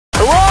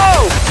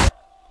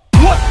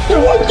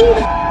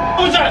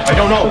Who's that? I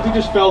don't know. Something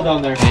just fell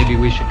down there. Maybe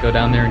we should go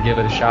down there and give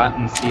it a shot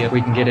and see if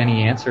we can get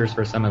any answers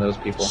for some of those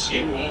people.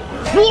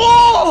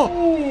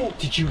 Whoa!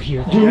 Did you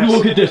hear that? Dude,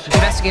 look at this.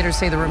 Investigators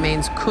say the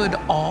remains could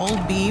all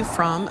be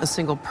from a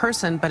single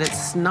person, but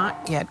it's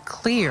not yet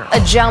clear. A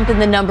jump in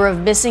the number of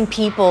missing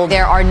people.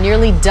 There are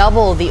nearly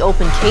double the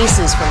open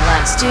cases from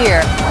last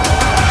year.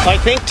 I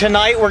think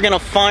tonight we're gonna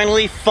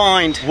finally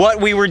find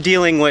what we were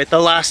dealing with the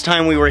last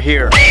time we were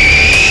here.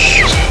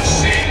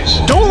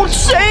 Don't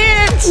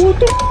say it!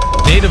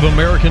 Native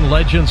American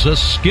legend says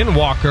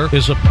Skinwalker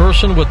is a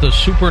person with the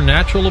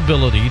supernatural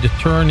ability to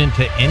turn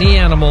into any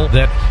animal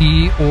that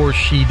he or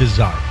she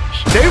desires.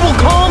 They will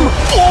come!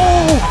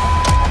 Oh!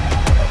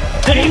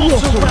 They will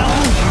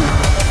surround you.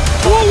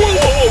 Whoa, whoa,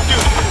 whoa,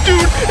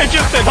 dude, it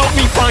just said help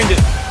me find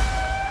it.